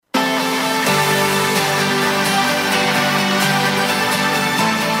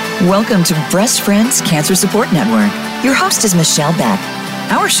Welcome to Breast Friends Cancer Support Network. Your host is Michelle Beck.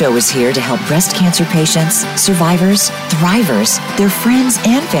 Our show is here to help breast cancer patients, survivors, thrivers, their friends,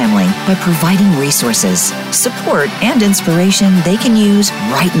 and family by providing resources, support, and inspiration they can use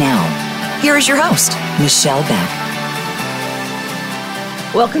right now. Here is your host, Michelle Beck.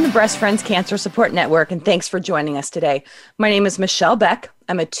 Welcome to Breast Friends Cancer Support Network, and thanks for joining us today. My name is Michelle Beck.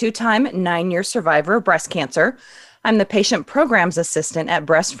 I'm a 2-time 9-year survivor of breast cancer. I'm the patient programs assistant at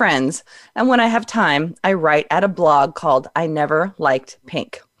Breast Friends, and when I have time, I write at a blog called I Never Liked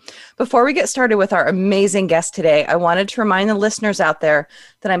Pink. Before we get started with our amazing guest today, I wanted to remind the listeners out there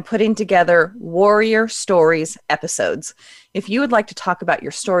that I'm putting together Warrior Stories episodes. If you would like to talk about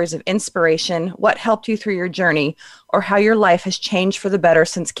your stories of inspiration, what helped you through your journey, or how your life has changed for the better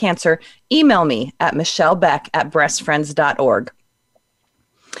since cancer, email me at michellebeck@breastfriends.org.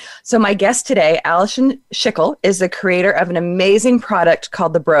 So my guest today, Allison Schickel, is the creator of an amazing product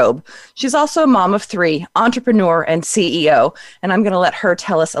called The Brobe. She's also a mom of 3, entrepreneur, and CEO. And I'm going to let her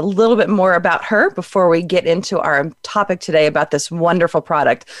tell us a little bit more about her before we get into our topic today about this wonderful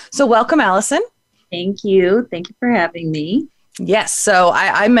product. So welcome, Allison. Thank you. Thank you for having me. Yes. So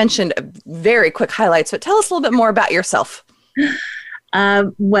I mentioned very quick highlights, but tell us a little bit more about yourself.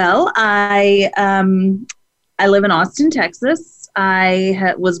 Well, I live in Austin, Texas.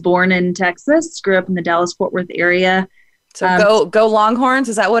 I was born in Texas, grew up in the Dallas-Fort Worth area. So go Longhorns,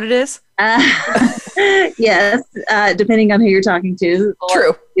 is that what it is? Yes, depending on who you're talking to.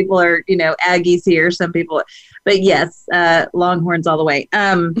 True. People are, Aggies here, some people. But yes, Longhorns all the way.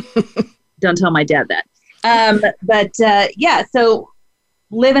 Don't tell my dad that. So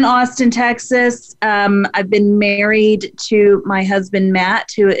live in Austin, Texas. I've been married to my husband, Matt,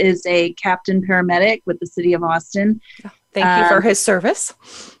 who is a captain paramedic with the city of Austin. Thank you for his service.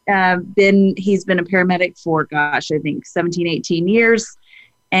 He's been a paramedic for, I think 17, 18 years.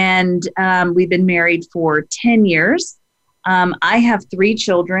 And we've been married for 10 years. I have 3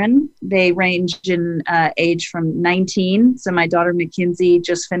 children. They range in age from 19. So my daughter, Mackenzie,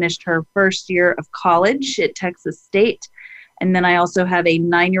 just finished her first year of college at Texas State. And then I also have a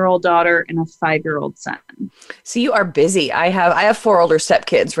 9-year-old daughter and a 5-year-old son. So you are busy. I have 4 older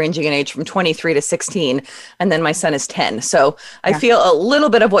stepkids ranging in age from 23 to 16. And then my son is 10. So I feel a little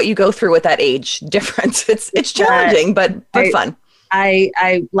bit of what you go through with that age difference. It's challenging, but fun. I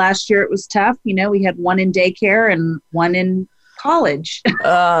last year it was tough. We had one in daycare and one in college.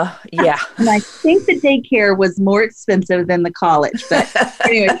 Yeah. And I think the daycare was more expensive than the college. But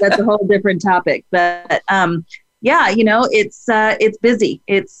anyway, that's a whole different topic. But it's busy.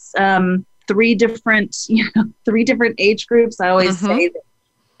 It's 3 different age groups. I always say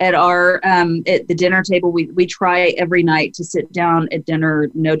that at at the dinner table, we try every night to sit down at dinner,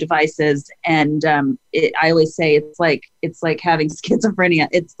 no devices. And I always say it's like having schizophrenia.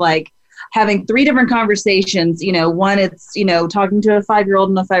 It's like having 3 different conversations. One, it's, talking to a 5-year-old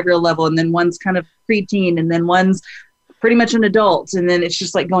on a 5-year-old level, and then one's kind of preteen, and then one's pretty much an adult. And then it's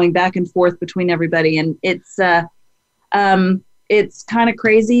just like going back and forth between everybody. And it's kind of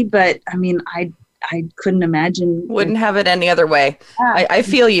crazy, but I mean, I couldn't imagine. Wouldn't have it any other way. I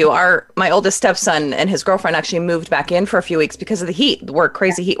feel you. My oldest stepson and his girlfriend actually moved back in for a few weeks because of the heat.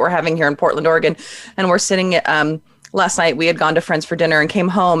 Crazy heat we're having here in Portland, Oregon. And we're sitting at, last night we had gone to friends for dinner and came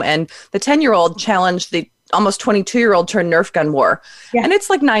home, and the 10-year-old challenged the almost 22-year-old to a Nerf gun war. Yeah. And it's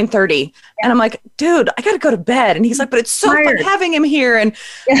like 9:30. Yeah. And I'm like, dude, I got to go to bed. And he's like, but it's so fun having him here. And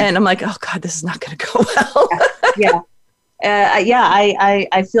I'm like, oh God, this is not going to go well.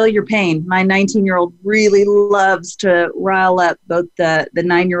 I feel your pain. My 19-year-old really loves to rile up both the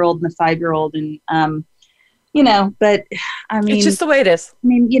 9-year-old and the 5-year-old. And, but I mean, it's just the way it is. I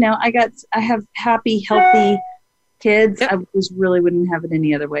mean, I have happy, healthy kids. Yep. I just really wouldn't have it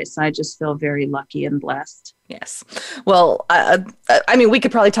any other way. So I just feel very lucky and blessed. Yes. Well, we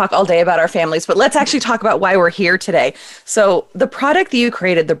could probably talk all day about our families, but let's actually talk about why we're here today. So the product that you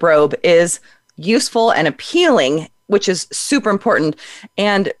created, the Brobe, is useful and appealing, which is super important.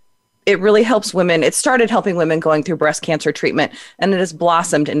 And it really helps women. It started helping women going through breast cancer treatment, and it has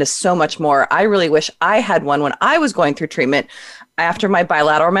blossomed into so much more. I really wish I had one when I was going through treatment. After my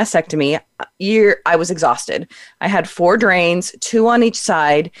bilateral mastectomy, I was exhausted. I had 4 drains, 2 on each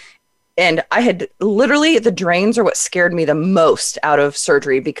side. And I had literally, the drains are what scared me the most out of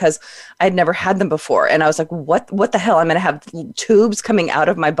surgery because I had never had them before. And I was like, what the hell? I'm going to have tubes coming out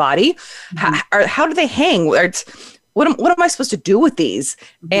of my body. How do they hang? What am I supposed to do with these?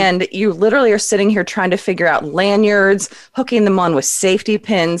 And you literally are sitting here trying to figure out lanyards, hooking them on with safety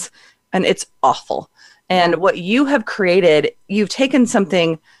pins, and it's awful. And what you have created, you've taken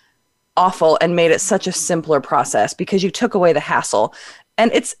something awful and made it such a simpler process because you took away the hassle.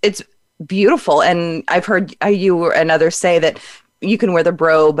 And it's beautiful. And I've heard you and others say that you can wear the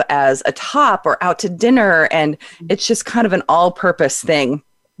brobe as a top or out to dinner, and it's just kind of an all-purpose thing.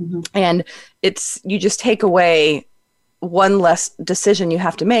 Mm-hmm. And you just take away one less decision you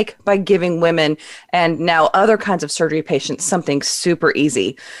have to make by giving women and now other kinds of surgery patients something super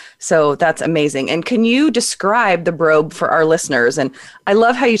easy. So that's amazing. And can you describe the brobe for our listeners? And I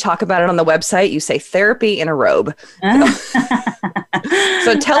love how you talk about it on the website. You say therapy in a robe.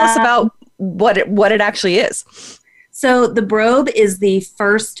 So tell us about what it actually is. So the brobe is the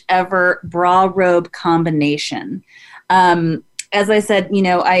first ever bra robe combination. As I said,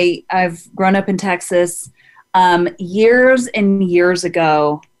 I've grown up in Texas. Years and years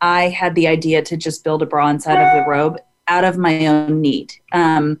ago, I had the idea to just build a bra inside of the robe out of my own need.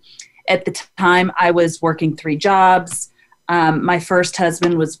 At the time, I was working 3 jobs. My first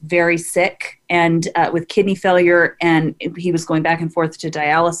husband was very sick and with kidney failure, and he was going back and forth to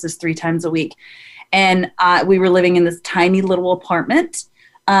dialysis 3 times a week. And we were living in this tiny little apartment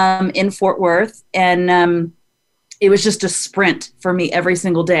in Fort Worth, and it was just a sprint for me every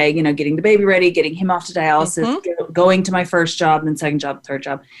single day, getting the baby ready, getting him off to dialysis, going to my first job, then second job, third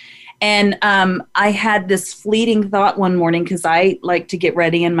job. And I had this fleeting thought one morning, because I like to get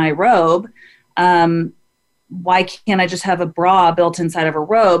ready in my robe. Why can't I just have a bra built inside of a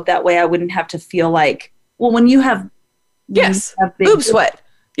robe? That way I wouldn't have to feel like, well, when you have, boob sweat.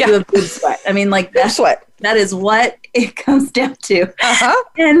 Yeah. You have boob sweat. I mean, like boob sweat. That is what it comes down to. Uh-huh.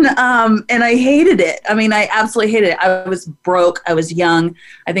 And I hated it. I mean, I absolutely hated it. I was broke. I was young.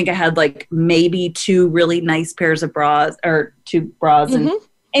 I think I had like maybe 2 really nice pairs of bras, or 2 bras. Mm-hmm. And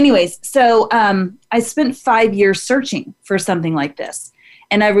anyways, so I spent 5 years searching for something like this.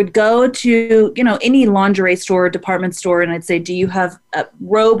 And I would go to, any lingerie store, department store, and I'd say, do you have a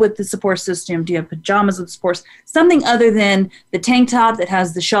robe with the support system? Do you have pajamas with support? Something other than the tank top that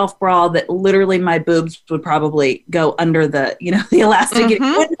has the shelf bra that literally my boobs would probably go under the, the elastic. Mm-hmm.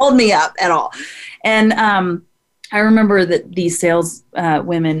 It wouldn't hold me up at all. And I remember that these sales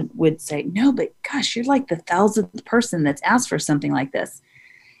women would say, no, but gosh, you're like the 1,000th person that's asked for something like this.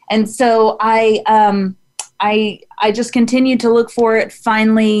 And so I just continued to look for it.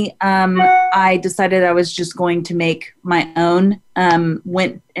 Finally, I decided I was just going to make my own. I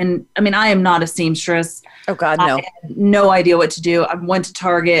am not a seamstress. Oh God, no. I had no idea what to do. I went to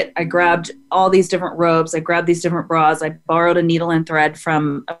Target. I grabbed all these different robes. I grabbed these different bras. I borrowed a needle and thread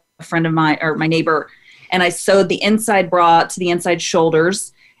from a friend of mine, or my neighbor, and I sewed the inside bra to the inside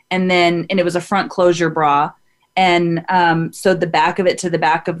shoulders, and it was a front closure bra. And sewed the back of it to the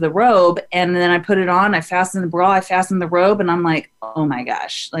back of the robe. And then I put it on, I fastened the bra, I fastened the robe, and I'm like, oh my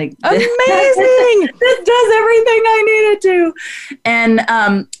gosh, like amazing. This does everything I needed to. And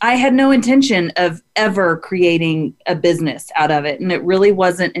I had no intention of ever creating a business out of it. And it really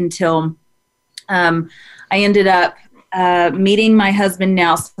wasn't until I ended up meeting my husband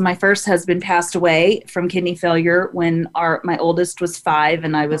now. So my first husband passed away from kidney failure when my oldest was 5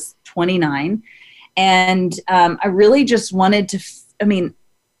 and I was 29. And I really just wanted to,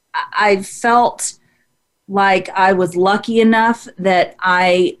 I felt like I was lucky enough that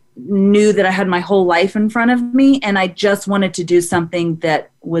I knew that I had my whole life in front of me, and I just wanted to do something that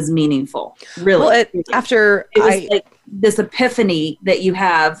was meaningful. Really. Well, it was like this epiphany that you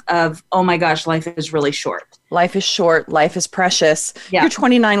have of, oh my gosh, life is really short. Life is short. Life is precious. Yeah. You're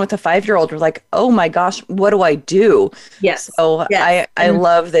 29 with a 5-year-old. You're like, oh my gosh, what do I do? Yes. So yes. I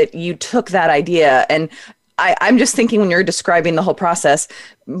love that you took that idea. And I'm just thinking, when you're describing the whole process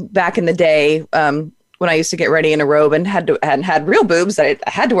back in the day, when I used to get ready in a robe and had real boobs, I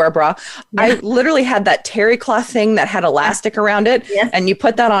had to wear a bra. Yeah. I literally had that terry cloth thing that had elastic around it. Yes. And you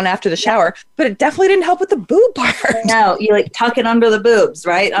put that on after the shower, but it definitely didn't help with the boob part. No, you like tuck it under the boobs,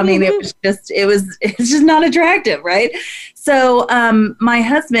 right? I mean, it's just not attractive, right? So my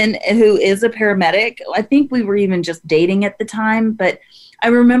husband, who is a paramedic, I think we were even just dating at the time, but I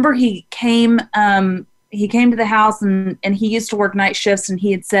remember he came to the house and he used to work night shifts, and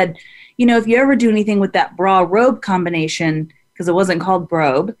he had said, if you ever do anything with that bra robe combination, because it wasn't called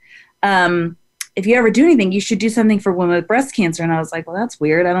brobe, if you ever do anything, you should do something for women with breast cancer. And I was like, well, that's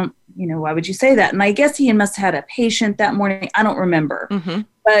weird. I don't, why would you say that? And I guess he must have had a patient that morning. I don't remember. Mm-hmm.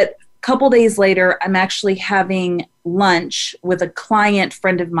 But a couple days later, I'm actually having lunch with a client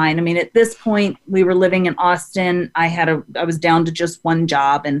friend of mine. I mean, at this point, we were living in Austin. I was down to just one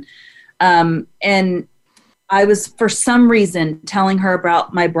job, and I was, for some reason, telling her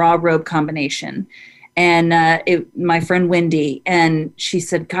about my bra robe combination, and my friend Wendy, and she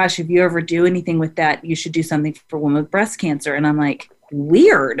said, gosh, if you ever do anything with that, you should do something for women with breast cancer. And I'm like,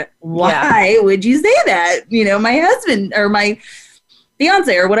 weird. Why would you say that? My husband, or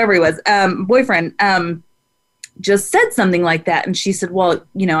fiance or whatever he was, boyfriend, just said something like that. And she said, well,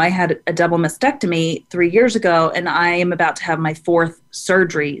 I had a double mastectomy 3 years ago, and I am about to have my 4th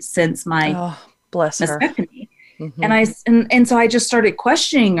surgery since my bless mastectomy. Mm-hmm. And so I just started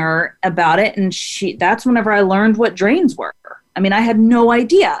questioning her about it. And that's whenever I learned what drains were. I mean, I had no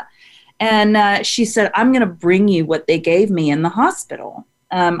idea. And she said, I'm going to bring you what they gave me in the hospital.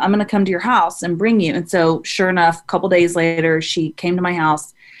 I'm going to come to your house and bring you. And so sure enough, a couple days later, she came to my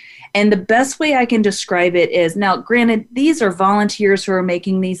house. And the best way I can describe it is, now, granted, these are volunteers who are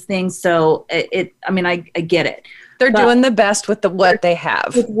making these things. So I get it. They're doing the best with what they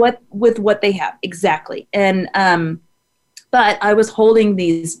have. With what they have. Exactly. And, but I was holding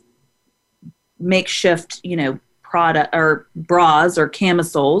these makeshift, product or bras or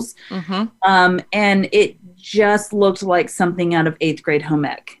camisoles. Mm-hmm. And it just looked like something out of 8th grade home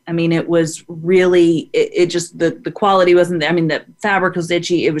ec. I mean, it was really, it just, the quality wasn't there. I mean, the fabric was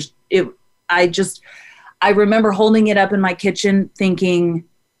itchy. I remember holding it up in my kitchen thinking,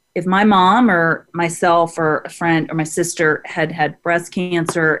 if my mom or myself or a friend or my sister had breast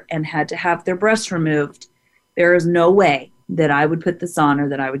cancer and had to have their breasts removed, there is no way that I would put this on or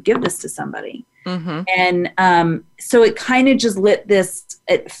that I would give this to somebody. Mm-hmm. And so it kind of just lit this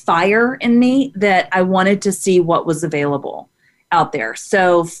fire in me that I wanted to see what was available out there.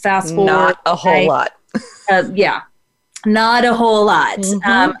 So fast forward. Not a whole lot. Yeah. Not a whole lot.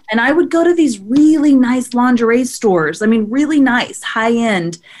 Mm-hmm. And I would go to these really nice lingerie stores. I mean, really nice, high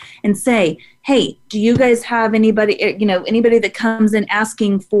end, and say, hey, do you guys have anybody that comes in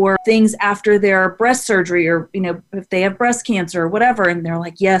asking for things after their breast surgery, or, if they have breast cancer or whatever? And they're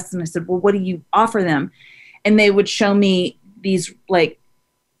like, yes. And I said, well, what do you offer them? And they would show me these like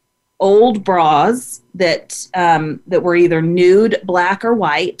old bras that were either nude, black or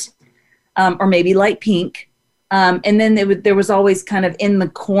white, or maybe light pink. And then there was always kind of in the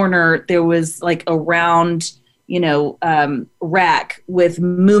corner, there was like a round, rack with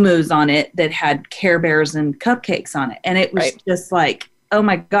muumuus on it that had Care Bears and cupcakes on it. And it was just like, oh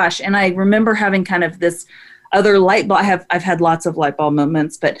my gosh. And I remember having kind of this other light bulb. I've had lots of light bulb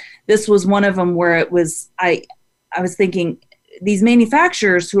moments, but this was one of them where it was, I was thinking, these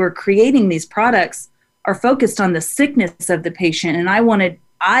manufacturers who are creating these products are focused on the sickness of the patient. And I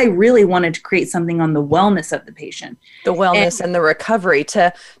really wanted to create something on the wellness of the patient. The wellness and the recovery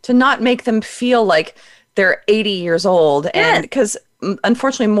to not make them feel like they're 80 years old. Yes. And because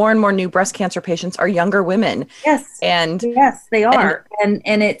unfortunately more and more new breast cancer patients are younger women. Yes. And yes, they are. And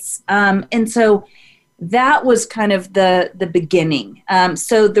it's, and so that was kind of the beginning.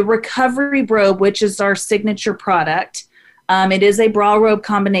 So the Recovery Brobe, which is our signature product, it is a bra robe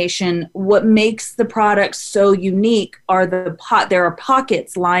combination. What makes the product so unique are there are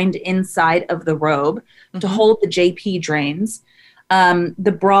pockets lined inside of the robe mm-hmm. to hold the JP drains.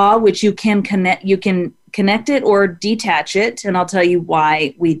 The bra, which you can connect it or detach it, and I'll tell you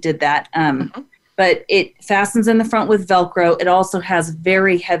why we did that. Mm-hmm. But it fastens in the front with Velcro. It also has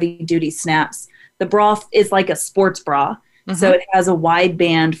very heavy duty snaps. The bra is like a sports bra, mm-hmm. so it has a wide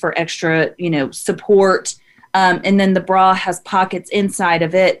band for extra, support. And then the bra has pockets inside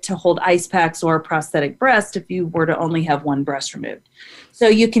of it to hold ice packs or a prosthetic breast if you were to only have one breast removed. So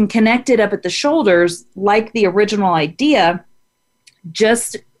you can connect it up at the shoulders like the original idea,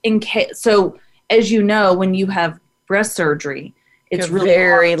 just in case. So as you know, when you have breast surgery, it's really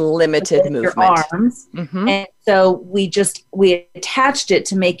very limited movement. Your arms. Mm-hmm. And so we attached it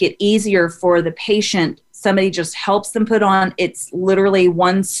to make it easier for the patient. Somebody just helps them put on. It's literally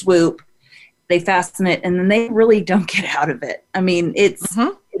one swoop. They fasten it, and then they really don't get out of it. I mean, it's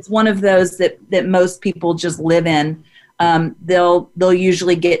one of those that most people just live in. They'll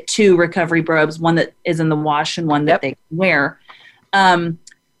usually get 2 recovery robes, one that is in the wash and one that they can wear.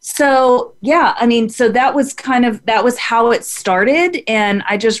 So that was how it started. And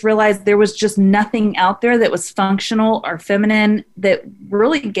I just realized there was just nothing out there that was functional or feminine that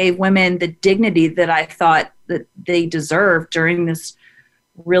really gave women the dignity that I thought that they deserved during this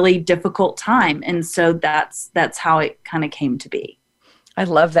really difficult time. And so that's how it kind of came to be. I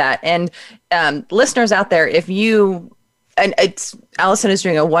love that. And listeners out there, Allison is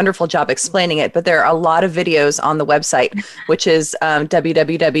doing a wonderful job explaining it, but there are a lot of videos on the website, which is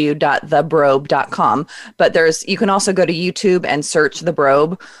www.thebrobe.com. But you can also go to YouTube and search The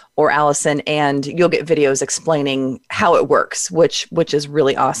Brobe or Allison, and you'll get videos explaining how it works, which is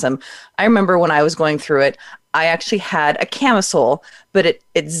really awesome. I remember when I was going through it, I actually had a camisole, but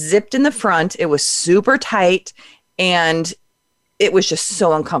it zipped in the front. It was super tight, and it was just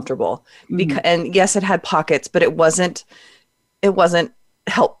so uncomfortable. And yes, it had pockets, but it wasn't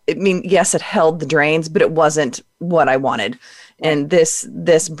help. I mean, yes, it held the drains, but it wasn't what I wanted. And this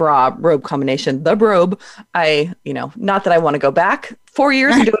bra robe combination, the Brobe, not that I want to go back 4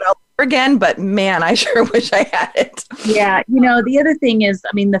 years and do it all over again, but man, I sure wish I had it. Yeah. The other thing is,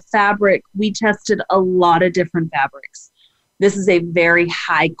 the fabric, we tested a lot of different fabrics. This is a very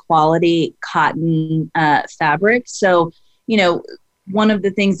high quality cotton fabric. So, one of the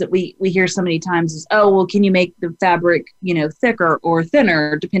things that we hear so many times is, oh, well, can you make the fabric, thicker or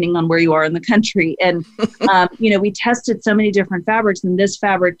thinner, depending on where you are in the country? And, we tested so many different fabrics, and this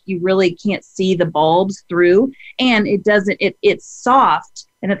fabric, you really can't see the bulbs through, and it's soft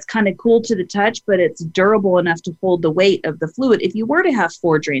and it's kind of cool to the touch, but it's durable enough to hold the weight of the fluid if you were to have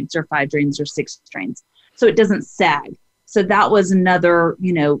 4 drains or 5 drains or 6 drains. So it doesn't sag. So that was another,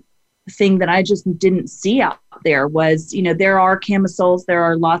 thing that I just didn't see out there was, there are camisoles, there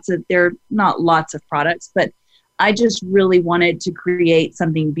are not lots of products, but I just really wanted to create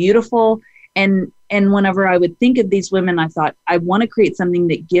something beautiful. And whenever I would think of these women, I thought, I want to create something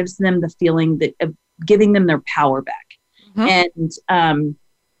that gives them the feeling that of giving them their power back. Mm-hmm.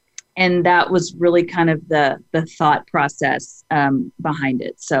 And that was really kind of the thought process behind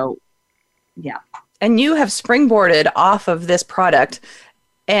it. So, yeah. And you have springboarded off of this product,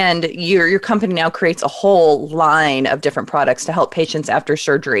 and your company now creates a whole line of different products to help patients after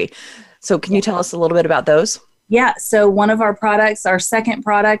surgery. So can you tell us a little bit about those? Yeah. So one of our products, our second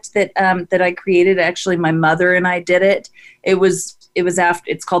product that I created, actually my mother and I did it.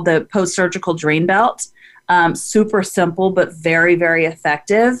 It's called the post-surgical drain belt. Super simple, but very, very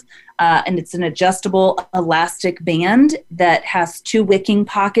effective. And it's an adjustable elastic band that has 2 wicking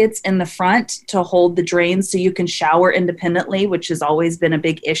pockets in the front to hold the drains so you can shower independently, which has always been a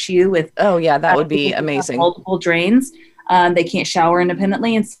big issue with. Oh yeah, that would be amazing. Multiple drains. They can't shower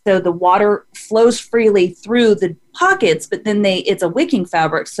independently. And so the water flows freely through the pockets, but then it's a wicking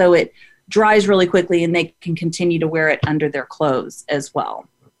fabric. So it dries really quickly and they can continue to wear it under their clothes as well.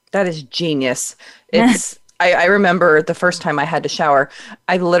 That is genius. I remember the first time I had to shower,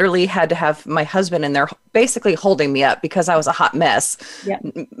 I literally had to have my husband in there basically holding me up because I was a hot mess. Yep.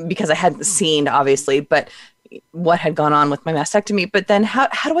 Because I hadn't seen, obviously, but what had gone on with my mastectomy. But then how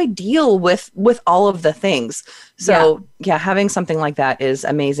do I deal with all of the things? So yeah, having something like that is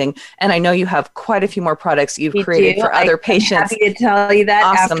amazing. And I know you have quite a few more products you've created for other patients. I'm happy to tell you that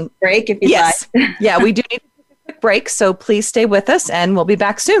after the break if you'd like. Yeah, we do need a quick break. So please stay with us and we'll be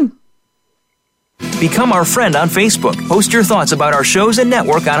back soon. Become our friend on Facebook. Post your thoughts about our shows and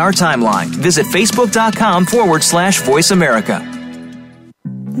network on our timeline. Visit facebook.com/Voice America.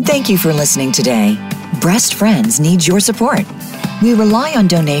 Thank you for listening today. Breast Friends needs your support. We rely on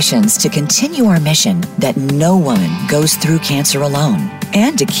donations to continue our mission that no woman goes through cancer alone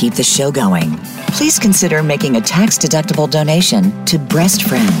and to keep the show going. Please consider making a tax-deductible donation to Breast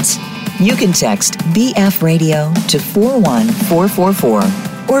Friends. You can text BF Radio to 41444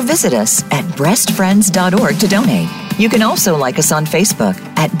 or visit us at breastfriends.org to donate. You can also like us on Facebook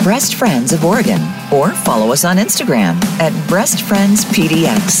at Breast Friends of Oregon or follow us on Instagram at Breast Friends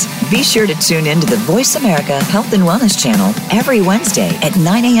PDX. Be sure to tune in to the Voice America Health and Wellness channel every Wednesday at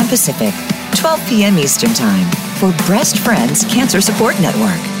 9 a.m. Pacific, 12 p.m. Eastern Time for Breast Friends Cancer Support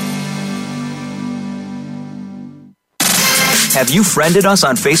Network. Have you friended us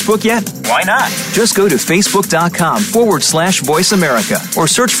on Facebook yet? Why not? Just go to facebook.com/Voice America or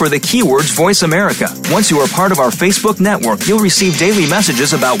search for the keywords Voice America. Once you are part of our Facebook network, you'll receive daily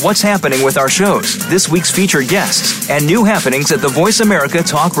messages about what's happening with our shows, this week's featured guests, and new happenings at the Voice America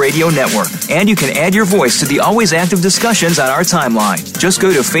Talk Radio Network. And you can add your voice to the always active discussions on our timeline. Just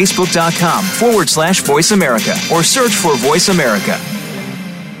go to facebook.com/Voice America or search for Voice America.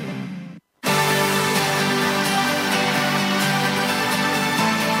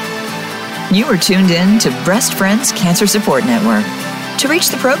 You are tuned in to Breast Friends Cancer Support Network. To reach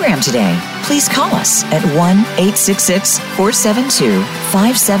the program today, please call us at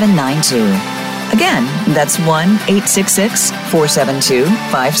 1-866-472-5792. Again, that's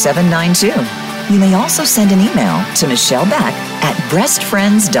 1-866-472-5792. You may also send an email to Michelle Beck at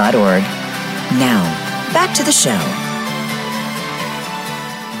breastfriends.org. Now, back to the show.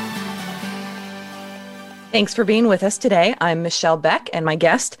 Thanks for being with us today. I'm Michelle Beck, and my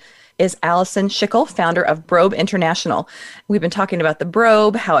guest is Allison Schickel, founder of Brobe International. We've been talking about the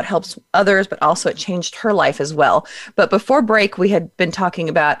Brobe, how it helps others, but also it changed her life as well. But before break, we had been talking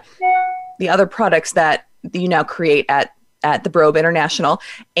about the other products that you now create at the Brobe International.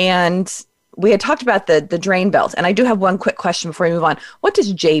 And we had talked about the drain belt. And I do have one quick question before we move on. What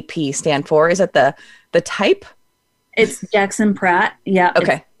does JP stand for? Is it the type It's Jackson Pratt. Yeah.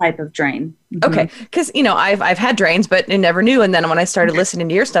 Okay. It's a type of drain. Okay. Because, I've had drains, but I never knew. And then when I started listening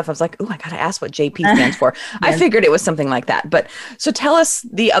to your stuff, I was like, oh, I got to ask what JP stands for. Yes. I figured it was something like that. But so tell us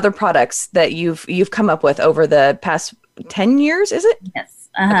the other products that you've come up with over the past 10 years, is it? Yes.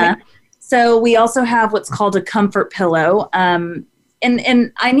 Uh-huh. Okay. So we also have what's called a comfort pillow. And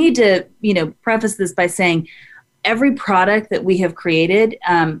I need to, preface this by saying every product that we have created,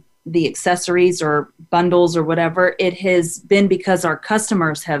 the accessories or bundles or whatever, it has been because our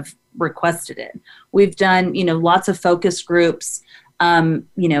customers have requested it. We've done, lots of focus groups,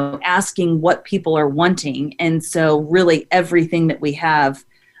 asking what people are wanting. And so really everything that we have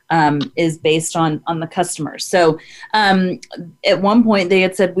is based on the customers. So at one point they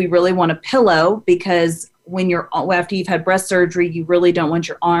had said, we really want a pillow because after you've had breast surgery, you really don't want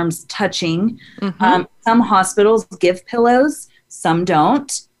your arms touching. Mm-hmm. Some hospitals give pillows, some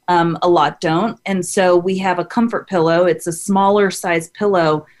don't. A lot don't. And so we have a comfort pillow. It's a smaller size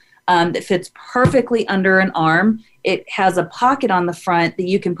pillow that fits perfectly under an arm. It has a pocket on the front that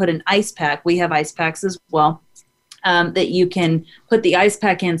you can put an ice pack. We have ice packs as well that you can put the ice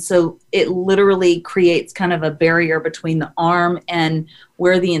pack in. So it literally creates kind of a barrier between the arm and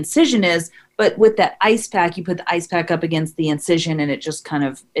where the incision is. But with that ice pack, you put the ice pack up against the incision and it just kind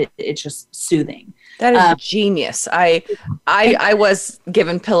of, it's just soothing. That is genius. I was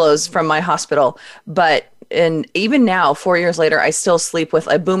given pillows from my hospital, and even now, 4 years later, I still sleep with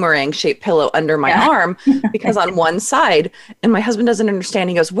a boomerang shaped pillow under my arm because on one side, and my husband doesn't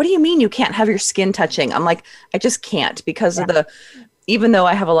understand. He goes, what do you mean you can't have your skin touching? I'm like, I just can't because of even though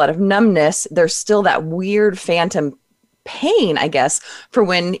I have a lot of numbness, there's still that weird phantom pain, I guess, for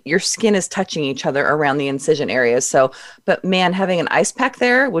when your skin is touching each other around the incision areas. So, but man, having an ice pack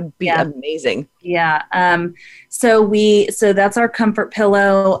there would be amazing. Yeah. So that's our comfort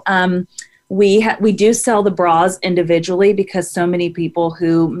pillow. We do sell the bras individually because so many people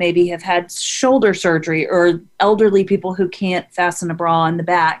who maybe have had shoulder surgery or elderly people who can't fasten a bra on the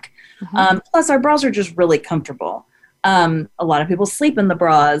back. Mm-hmm. Plus our bras are just really comfortable. A lot of people sleep in the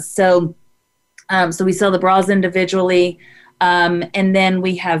bras. So we sell the bras individually. And then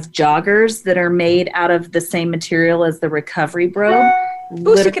we have joggers that are made out of the same material as the recovery robe.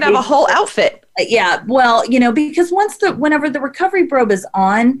 Ooh, so you can have a whole outfit. Yeah. Well, because whenever the recovery robe is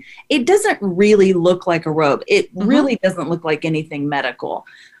on, it doesn't really look like a robe. It really doesn't look like anything medical.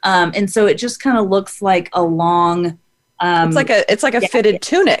 And so it just kind of looks like a long, it's like a fitted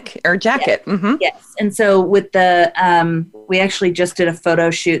tunic or jacket. Yes. Mm-hmm. Yes. And so with we actually just did a photo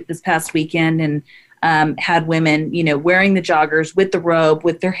shoot this past weekend and had women, wearing the joggers with the robe,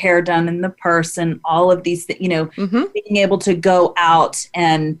 with their hair done in the purse and all of these, being able to go out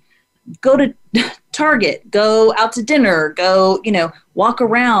and go to Target, go out to dinner, go, walk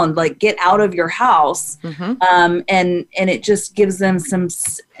around, like get out of your house. Mm-hmm. And it just gives them some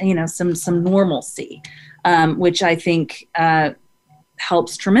normalcy. Which I think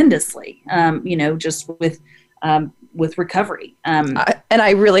helps tremendously, just with recovery. And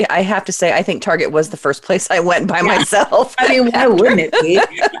I have to say, I think Target was the first place I went by myself. I mean, why wouldn't it be?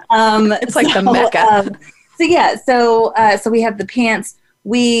 It's like the Mecca. So we have the pants.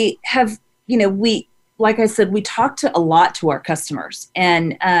 We have, like I said, we talk a lot to our customers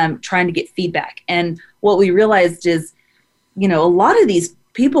and trying to get feedback. And what we realized is, a lot of these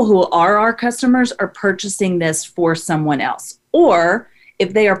people who are our customers are purchasing this for someone else. Or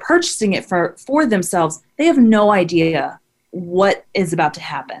if they are purchasing it for themselves, they have no idea what is about to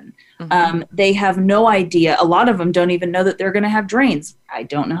happen. Mm-hmm. They have no idea. A lot of them don't even know that they're going to have drains. I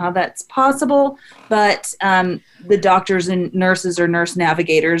don't know how that's possible, but the doctors and nurses or nurse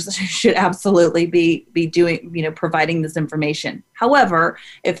navigators should absolutely be doing, providing this information. However,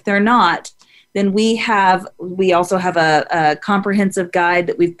 if they're not, then we also have a comprehensive guide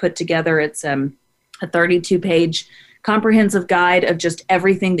that we've put together. It's a 32-page comprehensive guide of just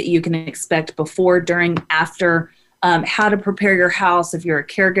everything that you can expect before, during, after, how to prepare your house if you're a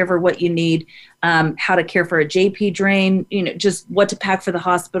caregiver, what you need, how to care for a JP drain, just what to pack for the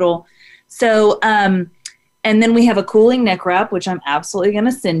hospital. So, and then we have a cooling neck wrap, which I'm absolutely going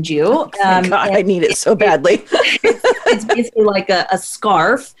to send you. God, I need it so badly. It's basically like a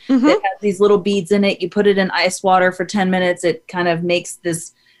scarf that has these little beads in it. You put it in ice water for 10 minutes. It kind of makes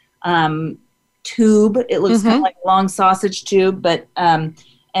this tube. It looks kind of like a long sausage tube, but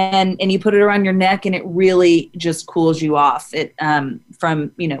and you put it around your neck, and it really just cools you off. It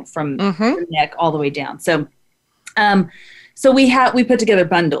from your neck all the way down. So So we put together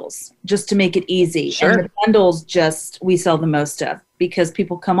bundles just to make it easy. Sure. And the bundles we sell the most of, because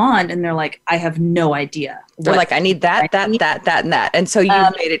people come on and they're like, I have no idea. They're like, I need that, and that. And so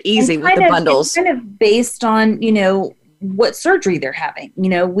you've made it easy with the bundles. It's kind of based on, what surgery they're having.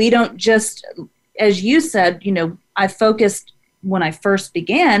 We don't just, as you said, I focused when I first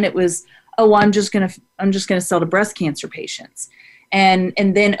began, it was, I'm just going to sell to breast cancer patients. And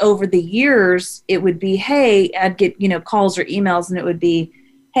then over the years, it would be, hey, I'd get, calls or emails, and it would be,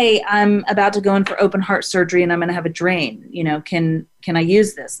 hey, I'm about to go in for open heart surgery and I'm going to have a drain. Can I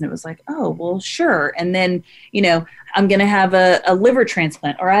use this? And it was like, oh, well, sure. And then, I'm going to have a liver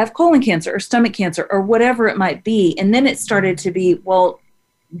transplant, or I have colon cancer or stomach cancer or whatever it might be. And then it started to be, well,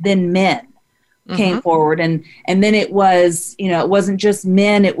 then men came forward. And then it was, it wasn't just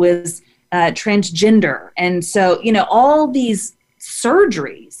men, it was transgender. And so, all these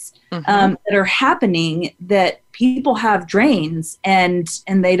surgeries that are happening, that people have drains and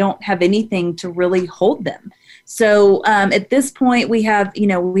they don't have anything to really hold them. So at this point, we have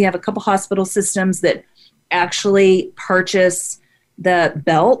a couple hospital systems that actually purchase the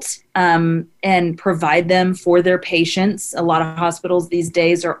belt and provide them for their patients. A lot of hospitals these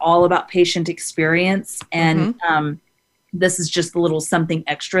days are all about patient experience, and this is just a little something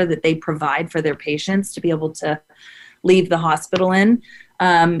extra that they provide for their patients to be able to leave the hospital in.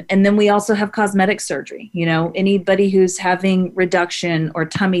 And then we also have cosmetic surgery. Anybody who's having reduction or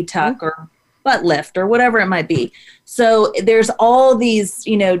tummy tuck or butt lift or whatever it might be. So there's all these,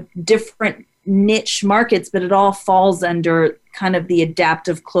 different niche markets, but it all falls under kind of the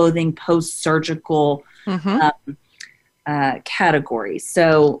adaptive clothing post-surgical category.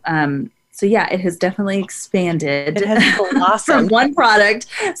 So yeah, it has definitely expanded. It has blossomed. From one product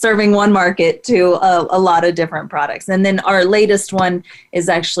serving one market to a lot of different products. And then our latest one is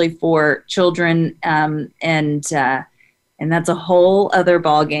actually for children, and that's a whole other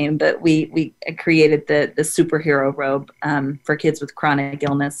ball game. But we created the superhero robe for kids with chronic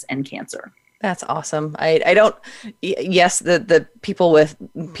illness and cancer. That's awesome. Yes, the people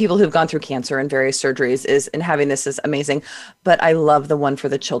who've gone through cancer and various surgeries and having this is amazing, but I love the one for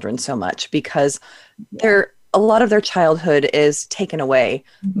the children so much, because a lot of their childhood is taken away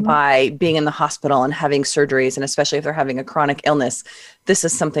by being in the hospital and having surgeries. And especially if they're having a chronic illness, this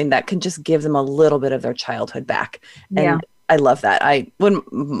is something that can just give them a little bit of their childhood back. And I love that. When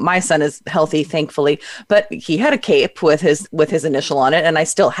my son is healthy, thankfully, but he had a cape with his initial on it, and I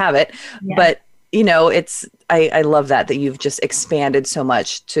still have it. Yeah. But I love that you've just expanded so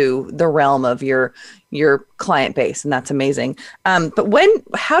much to the realm of your client base, and that's amazing. But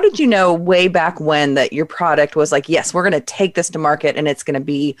how did you know way back when that your product was like, yes, we're going to take this to market, and it's going to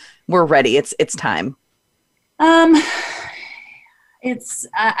be, we're ready. It's time. I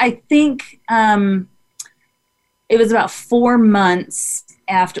think. It was about 4 months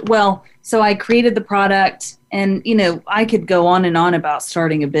after. So I created the product, and, I could go on and on about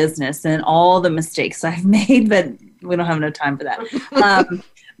starting a business and all the mistakes I've made, but we don't have no time for that.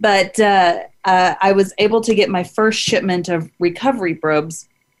 But I was able to get my first shipment of recovery robes,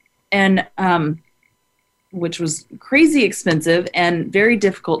 and which was crazy expensive and very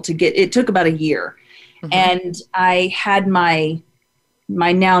difficult to get. It took about a year. And I had my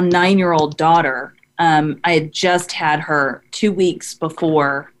now 9-year-old daughter. I had just had her 2 weeks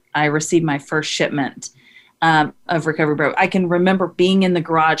before I received my first shipment of recovery robe. I can remember being in the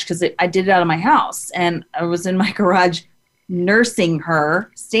garage, because I did it out of my house, and I was in my garage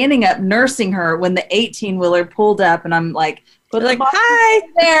standing up nursing her when the 18-wheeler pulled up, and I'm like, hi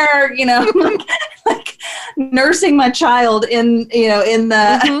there, like nursing my child in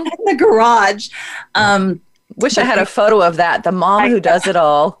the garage. Wish I had a photo of that. The mom who does it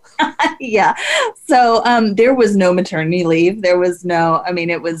all. Yeah. So there was no maternity leave. There was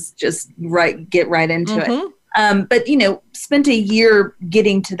it was just get right into it. But, spent a year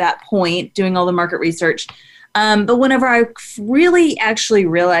getting to that point, doing all the market research. But whenever I really actually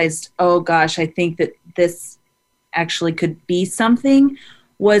realized, oh gosh, I think that this actually could be something,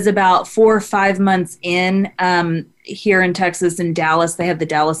 was about 4 or 5 months in. Here in Texas, in Dallas, they have the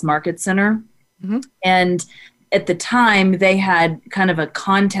Dallas Market Center. And at the time, they had kind of a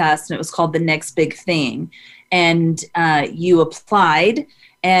contest, and it was called The Next Big Thing. And you applied,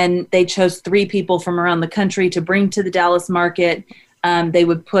 and they chose 3 people from around the country to bring to the Dallas market. They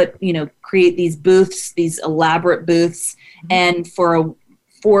would create these booths, these elaborate booths. And for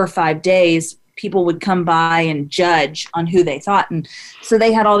 4 or 5 days, people would come by and judge on who they thought. And so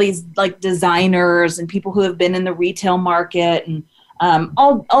they had all these designers and people who have been in the retail market, and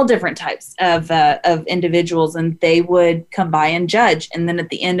all different types of individuals, and they would come by and judge. And then at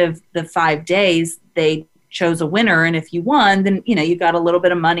the end of the 5 days, they chose a winner. And if you won, then, you got a little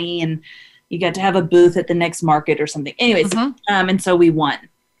bit of money and you got to have a booth at the next market or something. Anyways, and so we won.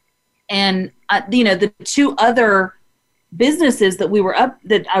 And, the two other businesses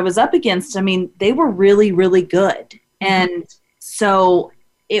that I was up against, I mean, they were really, really good. And so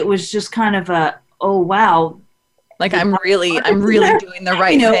it was just kind of oh, wow. Like I'm really doing the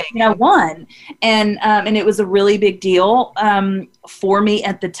right thing. I won. And it was a really big deal for me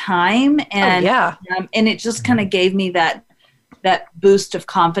at the time. And, and it just kind of gave me that boost of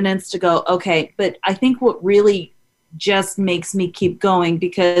confidence to go, okay. But I think what really just makes me keep going,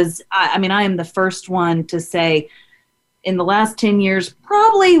 because I am the first one to say in the last 10 years,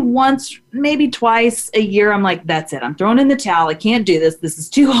 probably once, maybe twice a year, I'm like, that's it. I'm throwing in the towel. I can't do this. This is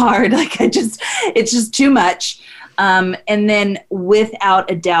too hard. It's just too much. And then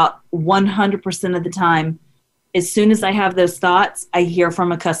without a doubt, 100% of the time, as soon as I have those thoughts, I hear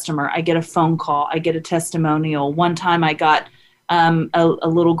from a customer. I get a phone call. I get a testimonial. One time I got a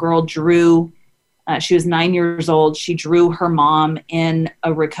little girl drew. She was 9 years old. She drew her mom in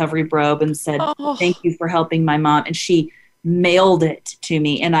a recovery robe and said, thank you for helping my mom. And she mailed it to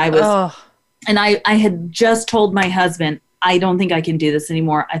me. And I had just told my husband, I don't think I can do this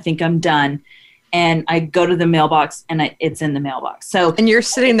anymore. I think I'm done. And I go to the mailbox and it's in the mailbox. And you're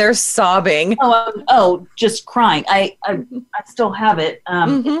sitting there sobbing. Just crying. I still have it.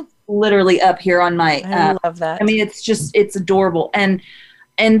 It's literally up here on my, I love that. It's adorable. And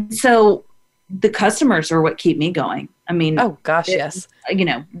so the customers are what keep me going. I mean, oh gosh, yes.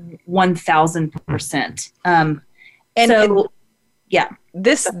 1000%.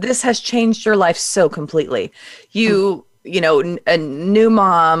 This has changed your life so completely. A new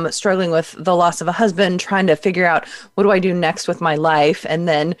mom struggling with the loss of a husband, trying to figure out what do I do next with my life. And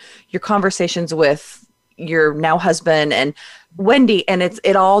then your conversations with your now husband and Wendy, and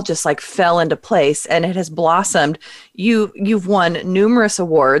it all just like fell into place and it has blossomed. You've won numerous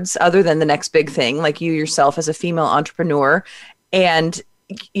awards other than the next big thing, like you yourself as a female entrepreneur. And,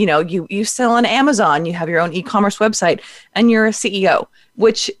 you sell on Amazon, you have your own e-commerce website, and you're a CEO,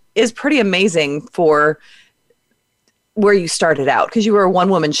 which is pretty amazing for where you started out, because you were a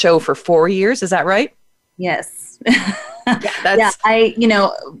one-woman show for 4 years. Is that right? Yes.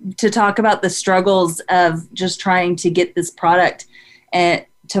 To talk about the struggles of just trying to get this product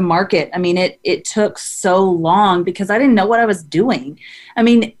to market. I mean, it took so long because I didn't know what I was doing. I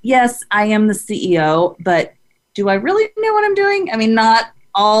mean, yes, I am the CEO, but do I really know what I'm doing? I mean, not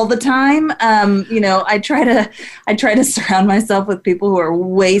all the time. I try to surround myself with people who are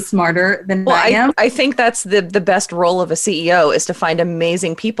way smarter than I am. I think that's the best role of a CEO, is to find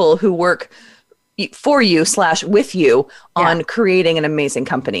amazing people who work for you / with you on creating an amazing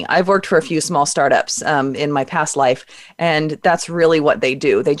company. I've worked for a few small startups in my past life, and that's really what they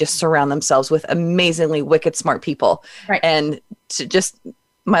do. They just surround themselves with amazingly wicked smart people. Right. And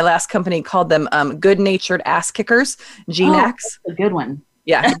my last company called them good-natured ass kickers, GNACs. That's a good one.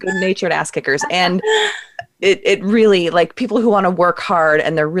 Yeah, good-natured ass kickers. And it really, like, people who want to work hard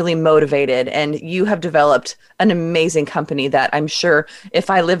and they're really motivated, and you have developed an amazing company that I'm sure if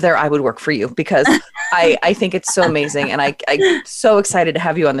I lived there, I would work for you, because I think it's so amazing. And I'm so excited to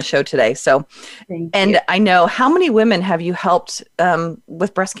have you on the show today. So, Thank you. I know, how many women have you helped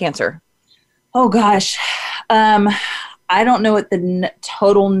with breast cancer? Oh gosh. I don't know what the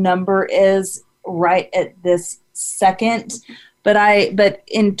total number is right at this second, but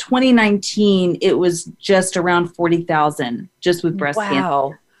in 2019, it was just around 40,000 just with breast cancer.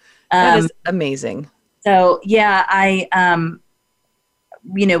 Wow. That is amazing. So yeah,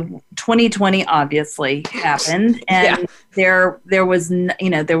 2020 obviously happened, and there was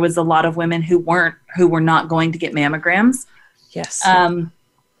a lot of women who were not going to get mammograms. Yes.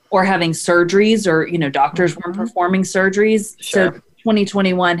 Or having surgeries, or, doctors weren't performing surgeries. Sure. So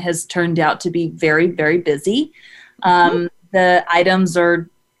 2021 has turned out to be very, very busy. The items are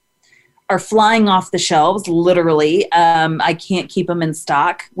flying off the shelves, literally. I can't keep them in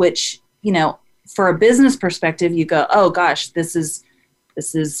stock, which, for a business perspective, you go, oh gosh, this is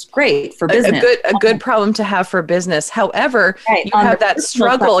great for business. A good problem to have for business. However, you have that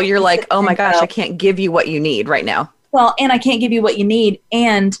struggle. You're like, oh my gosh, I can't give you what you need right now. Well, and I can't give you what you need.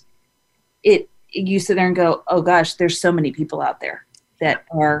 And you sit there and go, oh gosh, there's so many people out there that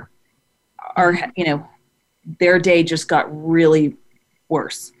are, their day just got really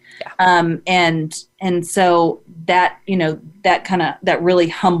worse. Yeah. And so that, that really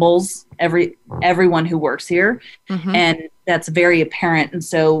humbles everyone who works here. Mm-hmm. And that's very apparent. And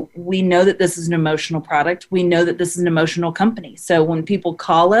so we know that this is an emotional product. We know that this is an emotional company. So when people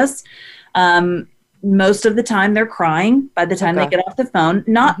call us, most of the time they're crying by the time they get off the phone,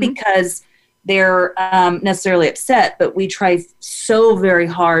 not because they're necessarily upset, but we try so very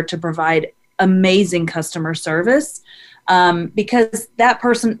hard to provide amazing customer service, because that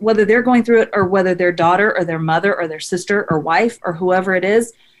person, whether they're going through it or whether their daughter or their mother or their sister or wife or whoever it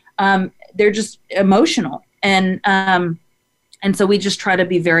is, they're just emotional. And so we just try to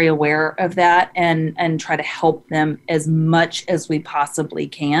be very aware of that and try to help them as much as we possibly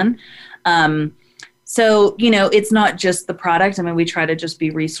can. So, it's not just the product. I mean, we try to just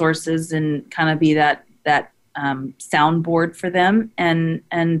be resources and kind of be that soundboard for them.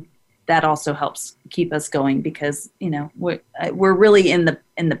 And that also helps keep us going because, we're really in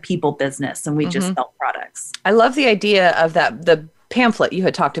the people business and we just sell products. I love the idea of the pamphlet you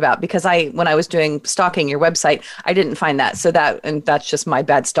had talked about, because when I was doing stalking your website, I didn't find that. So that's just my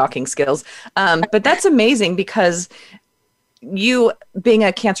bad stalking skills. But that's amazing because you being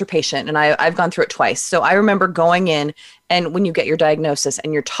a cancer patient, and I've gone through it twice. So I remember going in, and when you get your diagnosis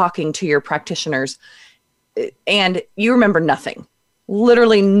and you're talking to your practitioners and you remember nothing,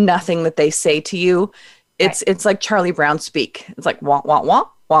 literally nothing that they say to you. It's like Charlie Brown speak. It's like, wah, wah, wah,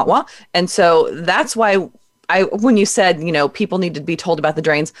 wah, wah. And so that's why when you said, people need to be told about the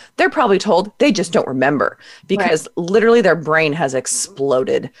drains, they're probably told, they just don't remember because literally their brain has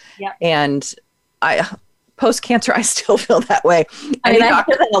exploded. Yep. And post-cancer, I still feel that way. I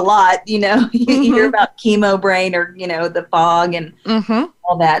feel that a lot, you hear about chemo brain or, the fog and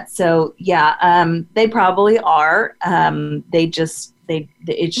all that. So they probably are. It just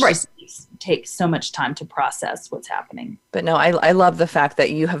takes so much time to process what's happening. But no, I love the fact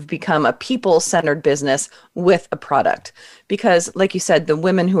that you have become a people-centered business with a product, because like you said, the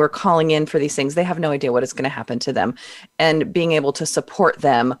women who are calling in for these things, they have no idea what is going to happen to them, and being able to support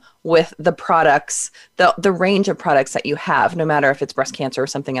them with the products, the range of products that you have, no matter if it's breast cancer or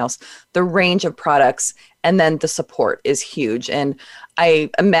something else, the range of products, and then the support is huge. And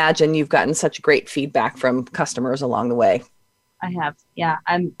I imagine you've gotten such great feedback from customers along the way. I have. Yeah.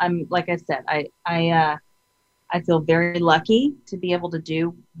 I'm like I said, I feel very lucky to be able to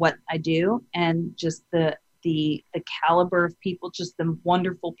do what I do, and just the caliber of people, just the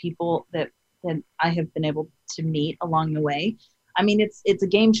wonderful people that I have been able to meet along the way. I mean, it's a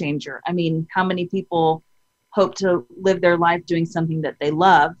game changer. I mean, how many people hope to live their life doing something that they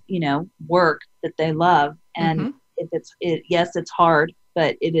love, work that they love. And yes, it's hard,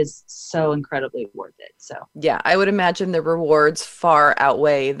 but it is so incredibly worth it. So yeah, I would imagine the rewards far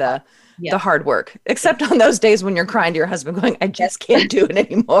outweigh the hard work, except on those days when you're crying to your husband going, I just can't do it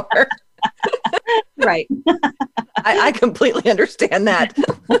anymore. Right. I completely understand that.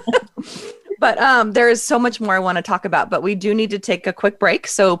 But there is so much more I want to talk about, but we do need to take a quick break.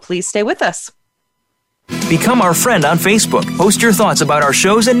 So please stay with us. Become our friend on Facebook. Post your thoughts about our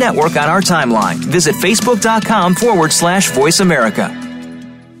shows and network on our timeline. Visit facebook.com/Voice America.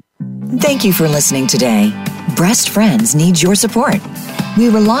 Thank you for listening today. Breast Friends needs your support. We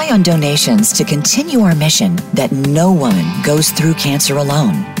rely on donations to continue our mission that no woman goes through cancer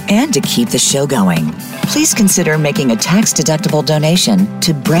alone, and to keep the show going. Please consider making a tax-deductible donation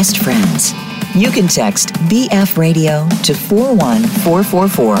to Breast Friends. You can text BF Radio to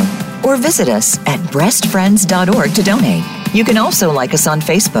 41444 or visit us at breastfriends.org to donate. You can also like us on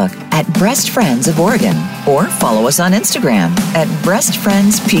Facebook at Breast Friends of Oregon, or follow us on Instagram at Breast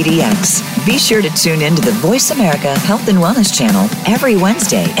Friends PDX. Be sure to tune in to the Voice America Health and Wellness channel every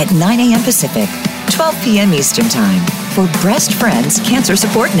Wednesday at 9 a.m. Pacific, 12 p.m. Eastern Time for Breast Friends Cancer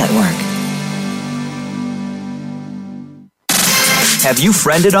Support Network. Have you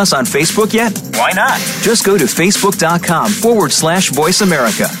friended us on Facebook yet? Why not? Just go to facebook.com/Voice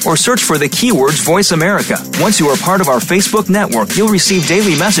America or search for the keywords Voice America. Once you are part of our Facebook network, you'll receive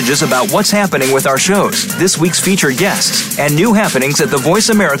daily messages about what's happening with our shows, this week's featured guests, and new happenings at the Voice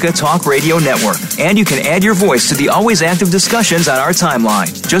America Talk Radio Network. And you can add your voice to the always active discussions on our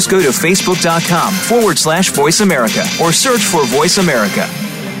timeline. Just go to facebook.com/Voice America or search for Voice America.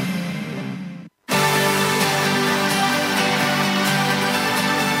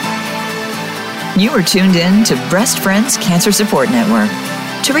 You are tuned in to Breast Friends Cancer Support Network.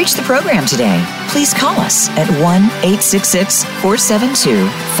 To reach the program today, please call us at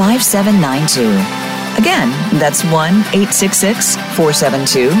 1-866-472-5792. Again, that's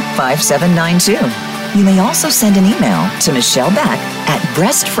 1-866-472-5792. You may also send an email to Michelle Beck at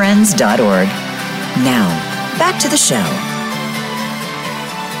breastfriends.org. Now, back to the show.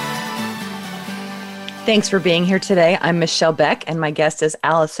 Thanks for being here today. I'm Michelle Beck, and my guest is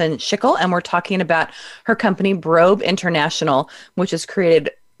Allison Schickel, and we're talking about her company, Brobe International, which has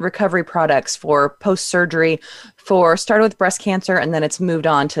created recovery products for post-surgery, started with breast cancer, and then it's moved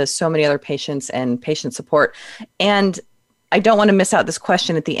on to so many other patients and patient support. And I don't want to miss out this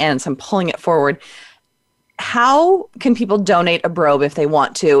question at the end, so I'm pulling it forward. How can people donate a Brobe if they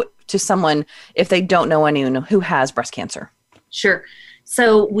want to someone if they don't know anyone who has breast cancer? Sure.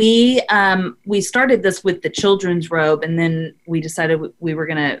 So we started this with the children's robe, and then we decided we were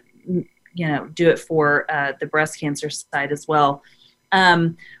going to, do it for the breast cancer side as well.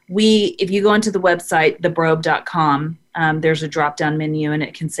 If you go onto the website, thebrobe.com, there's a drop-down menu, and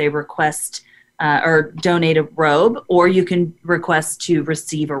it can say request or donate a robe, or you can request to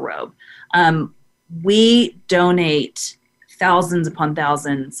receive a robe. We donate thousands upon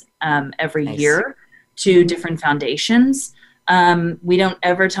thousands every year to different foundations. We don't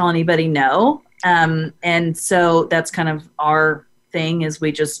ever tell anybody no. And so that's kind of our thing, is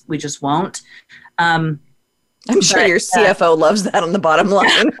we just won't. I'm sure your CFO loves that on the bottom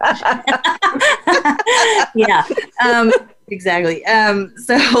line. Yeah, exactly.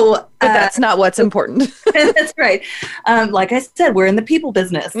 But that's not what's important. That's right. Like I said, we're in the people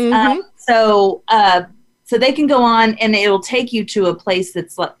business. Mm-hmm. So they can go on, and it'll take you to a place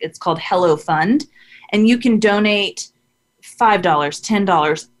it's called Hello Fund, and you can donate $5,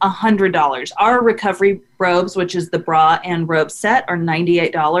 $10, $100. Our recovery robes, which is the bra and robe set, are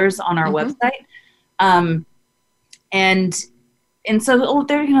 $98 on our website. And so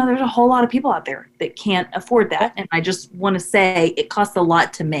there's a whole lot of people out there that can't afford that. And I just want to say it costs a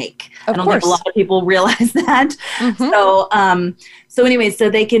lot to make. I don't think a lot of people realize that. Mm-hmm. So anyway,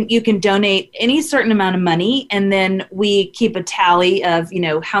 you can donate any certain amount of money, and then we keep a tally of,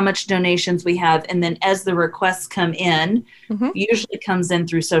 how much donations we have. And then as the requests come in, usually comes in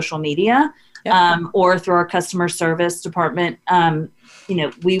through social media, or through our customer service department.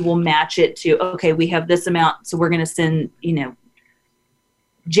 We will match it to, okay, we have this amount, so we're going to send,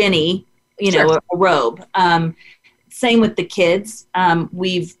 Jenny, a robe. Same with the kids.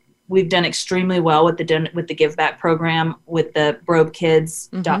 We've done extremely well with the Give Back program, with the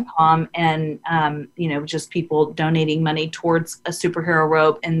brobekids.com, and just people donating money towards a superhero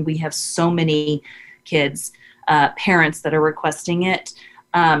robe. And we have so many kids, parents that are requesting it.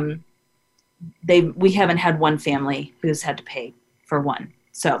 We haven't had one family who's had to pay for one.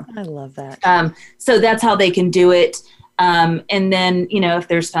 So I love that. So that's how they can do it. And then, if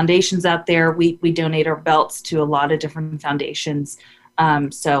there's foundations out there, we donate our belts to a lot of different foundations.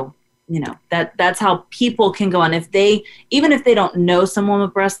 So, that's how people can go on. Even if they don't know someone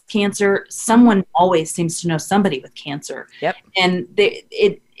with breast cancer, someone always seems to know somebody with cancer. Yep. And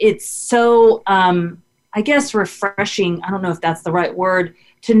it's so, I guess, refreshing. I don't know if that's the right word,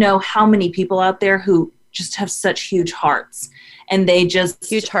 to know how many people out there who just have such huge hearts, and they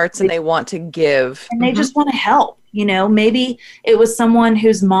want to give, and they just want to help. Maybe it was someone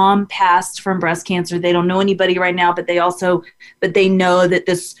whose mom passed from breast cancer. They don't know anybody right now, but they know that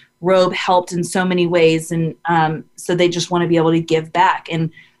this robe helped in so many ways. And so they just want to be able to give back.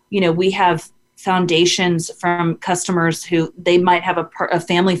 And, we have foundations from customers who they might have a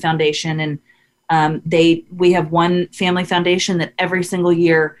family foundation. And we have one family foundation that every single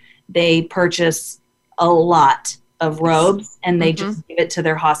year they purchase a lot of robes, and they just give it to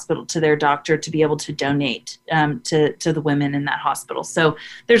their hospital, to their doctor, to be able to donate to the women in that hospital. So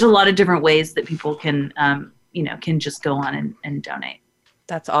there's a lot of different ways that people can just go on and donate.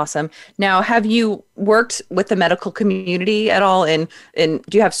 That's awesome. Now, have you worked with the medical community at all? And do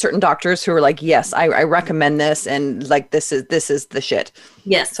you have certain doctors who are like, yes, I recommend this, and like this is the shit?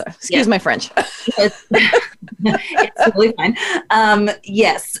 Yes. So, excuse my French. It's totally fine.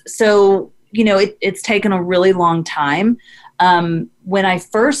 Yes. So, it's taken a really long time. When I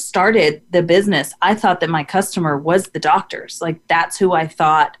first started the business, I thought that my customer was the doctors. Like, that's who I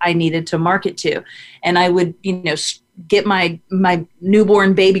thought I needed to market to. And I would, get my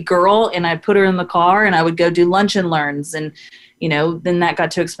newborn baby girl, and I'd put her in the car, and I would go do lunch and learns. And, then that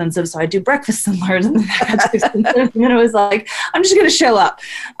got too expensive. So I'd do breakfast and learns, and then that got too expensive. And then it was like, I'm just going to show up.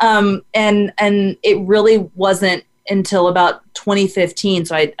 And it really wasn't until about 2015.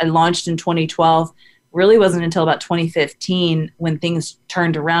 So I launched in 2012. Really wasn't until about 2015 when things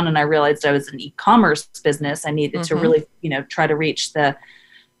turned around, and I realized I was an e-commerce business. I needed to really, try to reach the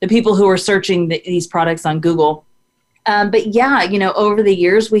people who were searching these products on Google. But yeah, over the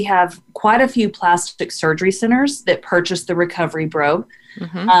years, we have quite a few plastic surgery centers that purchase the recovery brobe.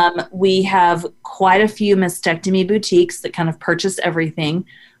 We have quite a few mastectomy boutiques that kind of purchase everything.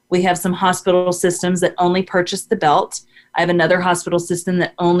 We have some hospital systems that only purchase the belt. I have another hospital system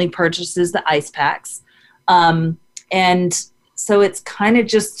that only purchases the ice packs. And so it's kind of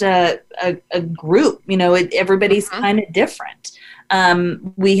just a group, everybody's kind of different.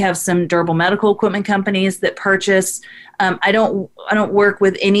 We have some durable medical equipment companies that purchase. I don't work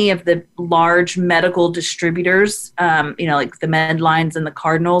with any of the large medical distributors, like the Medlines and the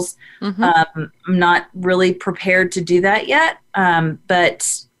Cardinals. I'm not really prepared to do that yet.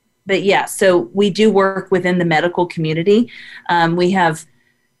 But yeah, so we do work within the medical community. We have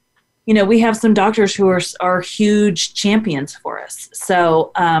some doctors who are huge champions for us.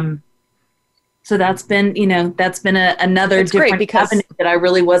 So that's been another it's different avenue that I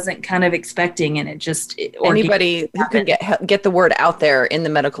really wasn't kind of expecting. And it just, anybody who can get the word out there in the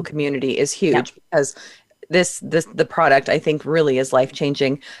medical community is huge, because the product, I think, really is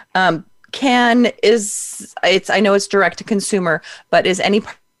life-changing. I know it's direct to consumer, but is any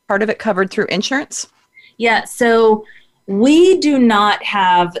part of it covered through insurance? Yeah. So we do not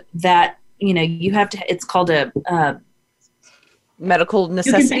have that, you have to, it's called a medical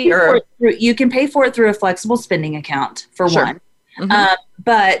necessity, you can pay for it through a flexible spending account for Sure. one.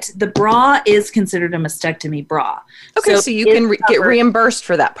 But the bra is considered a mastectomy bra. Okay. So you can get reimbursed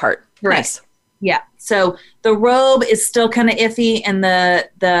for that part. Correct. Nice. Yeah. So the robe is still kind of iffy, and the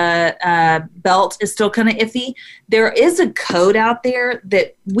belt is still kind of iffy. There is a code out there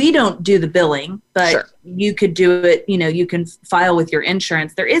that we don't do the billing, but Sure. you could do it. You can file with your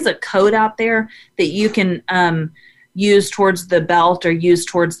insurance. There is a code out there that you can use towards the belt or use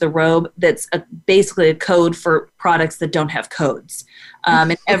towards the robe. That's basically a code for products that don't have codes.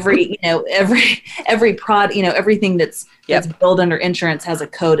 And every product, everything that's billed under insurance has a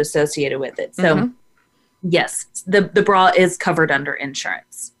code associated with it. So yes, the bra is covered under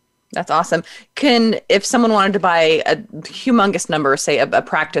insurance. That's awesome. If someone wanted to buy a humongous number, say a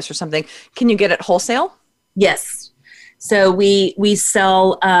practice or something, can you get it wholesale? Yes. So we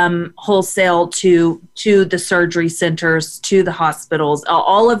sell wholesale to the surgery centers, to the hospitals,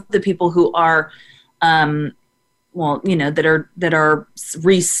 all of the people who are, that are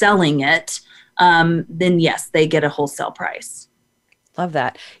reselling it. Then yes, they get a wholesale price. Love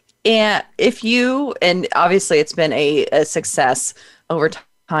that. And and obviously it's been a success over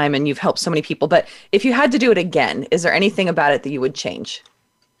time, and you've helped so many people, but if you had to do it again, is there anything about it that you would change?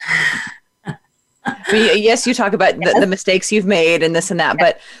 I mean, yes, you talk about the mistakes you've made and this and that,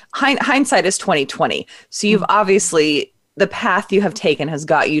 but hindsight is 2020. So you've obviously, the path you have taken has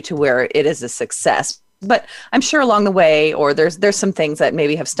got you to where it is a success. But I'm sure along the way, or there's some things that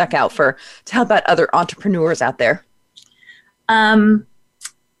maybe have stuck out to help out other entrepreneurs out there.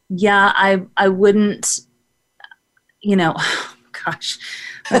 Yeah, I wouldn't, gosh,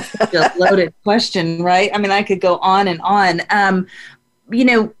 that's such a loaded question, right? I mean, I could go on and on.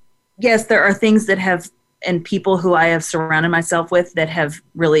 Yes, there are things that and people who I have surrounded myself with that have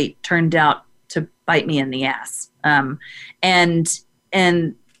really turned out to bite me in the ass. And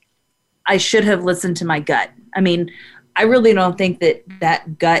I should have listened to my gut. I mean, I really don't think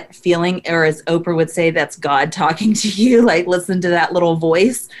that gut feeling, or as Oprah would say, that's God talking to you, like listen to that little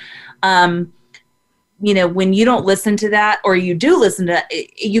voice. When you don't listen to that, or you do listen to that,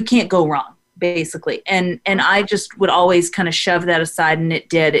 you can't go wrong, basically. And I just would always kind of shove that aside, and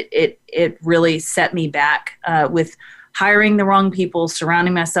it really set me back with hiring the wrong people,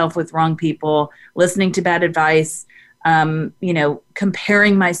 surrounding myself with wrong people, listening to bad advice,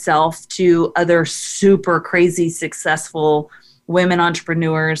 comparing myself to other super crazy successful women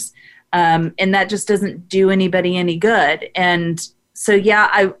entrepreneurs. And that just doesn't do anybody any good. And so,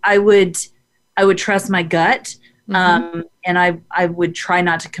 yeah, I would trust my gut. And I would try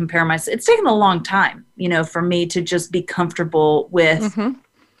not to compare myself. It's taken a long time, for me to just be comfortable with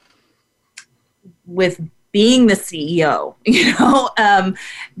being the CEO,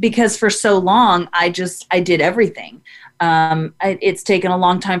 because for so long I did everything. It's taken a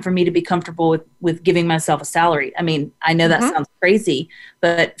long time for me to be comfortable with giving myself a salary. I mean, I know that sounds crazy,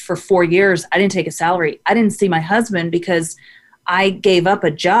 but for 4 years I didn't take a salary. I didn't see my husband because I gave up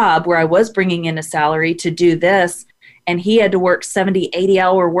a job where I was bringing in a salary to do this. And he had to work 70,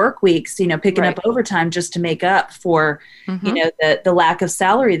 80-hour work weeks, picking up overtime just to make up for, the lack of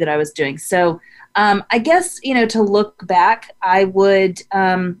salary that I was doing. So I guess, to look back, I wouldn't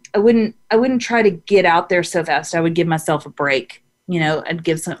try to get out there so fast. I would give myself a break, I'd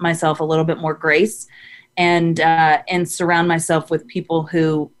give myself a little bit more grace, and surround myself with people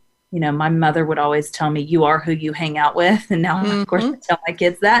who, my mother would always tell me, you are who you hang out with. And now, of course, I tell my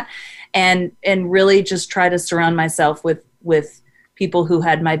kids that. And really just try to surround myself with people who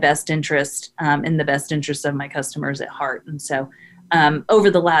had my best interest and the best interest of my customers at heart. And so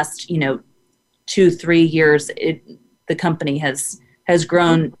over the last, 2-3 years, the company has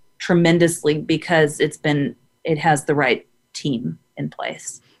grown tremendously because it has the right team in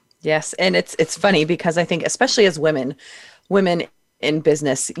place. Yes. And it's funny because I think, especially as women in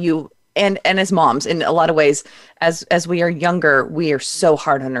business. And as moms, in a lot of ways, as we are younger, we are so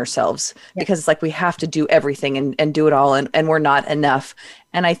hard on ourselves because it's like we have to do everything and do it all, and we're not enough.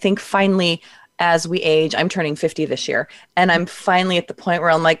 And I think finally, as we age, I'm turning 50 this year, and I'm finally at the point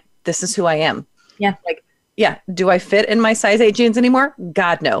where I'm like, this is who I am. Yeah. Like, yeah. Do I fit in my size 8 jeans anymore?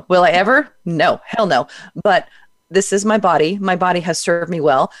 God, no. Will I ever? No. Hell no. But this is my body. My body has served me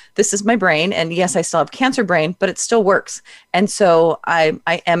well. This is my brain. And yes, I still have cancer brain, but it still works. And so I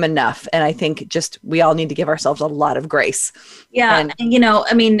am enough. And I think just we all need to give ourselves a lot of grace. Yeah. And you know,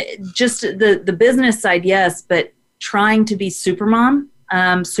 I mean, just the business side, yes, but trying to be super mom,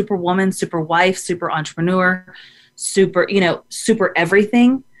 super woman, super wife, super entrepreneur, super, you know, super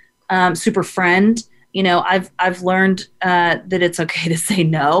everything, super friend. You know, I've learned that it's okay to say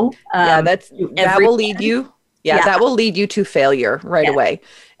no. That will lead you. Yeah, that will lead you to failure right away.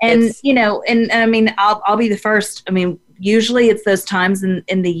 And, you know, and I mean, I'll be the first. I mean, usually it's those times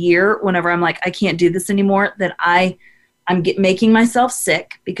in the year whenever I'm like, I can't do this anymore, that I'm making myself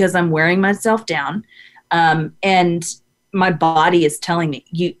sick because I'm wearing myself down. And my body is telling me,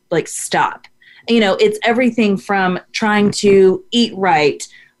 you like, stop. You know, it's everything from trying to eat right,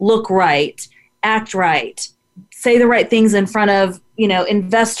 look right, act right, say the right things in front of, you know,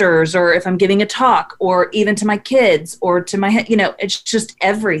 investors, or if I'm giving a talk, or even to my kids or to my, you know, it's just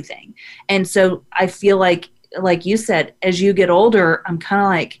everything. And so I feel like you said, as you get older, I'm kind of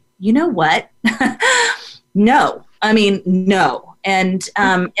like, you know what? No. And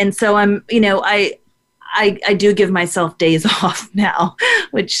so I'm, you know, I do give myself days off now,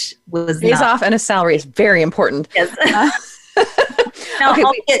 which was days off, and a salary is very important. Yes. Now, okay,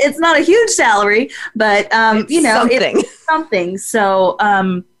 it's not a huge salary, but you know, it's something. So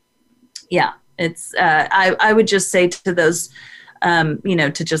yeah, it's I would just say to those, you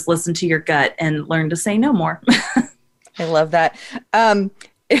know, to just listen to your gut and learn to say no more. I love that.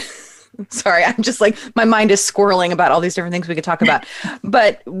 Sorry, I'm just like, my mind is squirreling about all these different things we could talk about.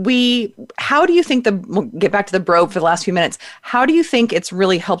 But how do you think we'll get back to the Brobe for the last few minutes. How do you think it's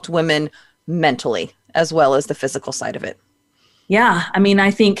really helped women mentally as well as the physical side of it? Yeah. I mean,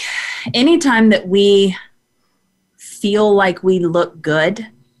 I think anytime that we feel like we look good,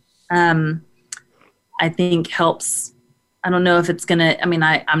 I think helps. I don't know if it's going to, I mean,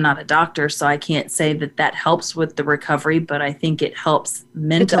 I'm not a doctor, so I can't say that helps with the recovery, but I think it helps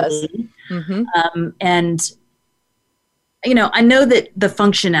mentally. It does. Mm-hmm. And, you know, I know that the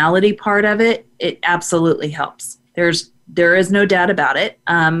functionality part of it absolutely helps. There is no doubt about it.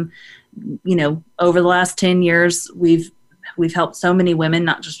 You know, over the last 10 years, we've helped so many women,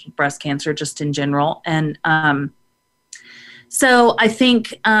 not just with breast cancer, just in general. And so I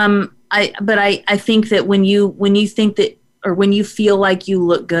think, I think that when you think that, or when you feel like you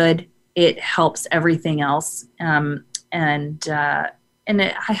look good, it helps everything else. I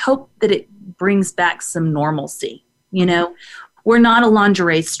hope that it brings back some normalcy. You know, we're not a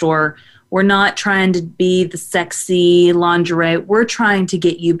lingerie store. We're not trying to be the sexy lingerie. We're trying to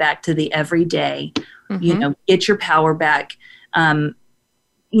get you back to the everyday, mm-hmm. you know, get your power back. You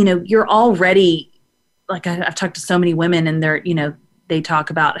know, you're already, like I've talked to so many women, and they're, you know, they talk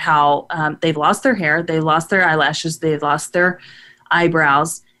about how they've lost their hair, they lost their eyelashes, they've lost their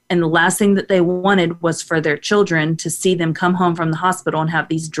eyebrows. And the last thing that they wanted was for their children to see them come home from the hospital and have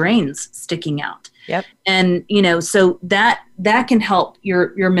these drains sticking out. Yep. And, you know, so that can help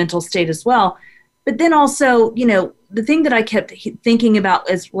your mental state as well. But then also, you know, the thing that I kept thinking about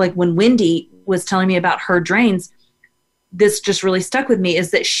is, like, when Wendy was telling me about her drains, this just really stuck with me,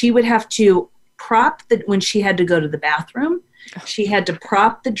 is that she would have to when she had to go to the bathroom, she had to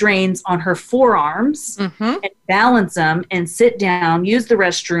prop the drains on her forearms, mm-hmm. and balance them and sit down, use the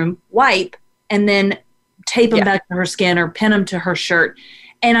restroom, wipe, and then tape them back to her skin or pin them to her shirt.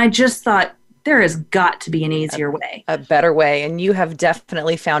 And I just thought, there has got to be an easier way. A better way. And you have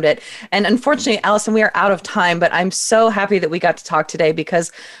definitely found it. And unfortunately, Allison, we are out of time, but I'm so happy that we got to talk today,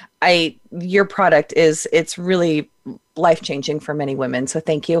 because your product it's really life-changing for many women. So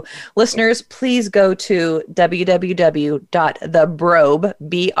thank you. Listeners, please go to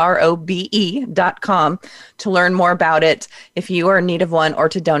www.thebrobe.com to learn more about it if you are in need of one, or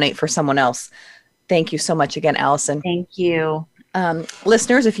to donate for someone else. Thank you so much again, Allison. Thank you.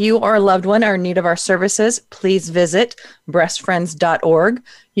 Listeners, if you or a loved one are in need of our services, please visit breastfriends.org.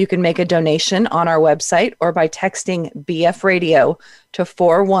 You can make a donation on our website or by texting BF Radio to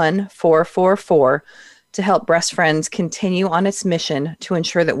 41444 to help Breast Friends continue on its mission to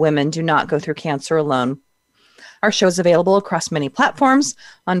ensure that women do not go through cancer alone. Our show is available across many platforms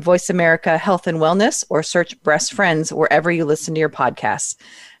on Voice America Health and Wellness, or search Breast Friends wherever you listen to your podcasts.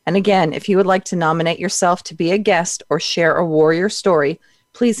 And again, if you would like to nominate yourself to be a guest or share a warrior story,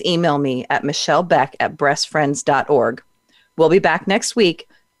 please email me at michellebeck@breastfriends.org. We'll be back next week.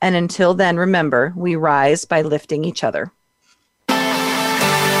 And until then, remember, we rise by lifting each other.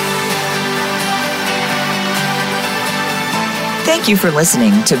 Thank you for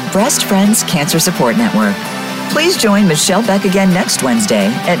listening to Breast Friends Cancer Support Network. Please join Michelle Beck again next Wednesday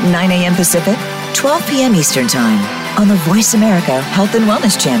at 9 a.m. Pacific, 12 p.m. Eastern Time on the Voice America Health and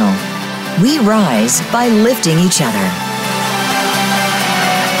Wellness Channel. We rise by lifting each other.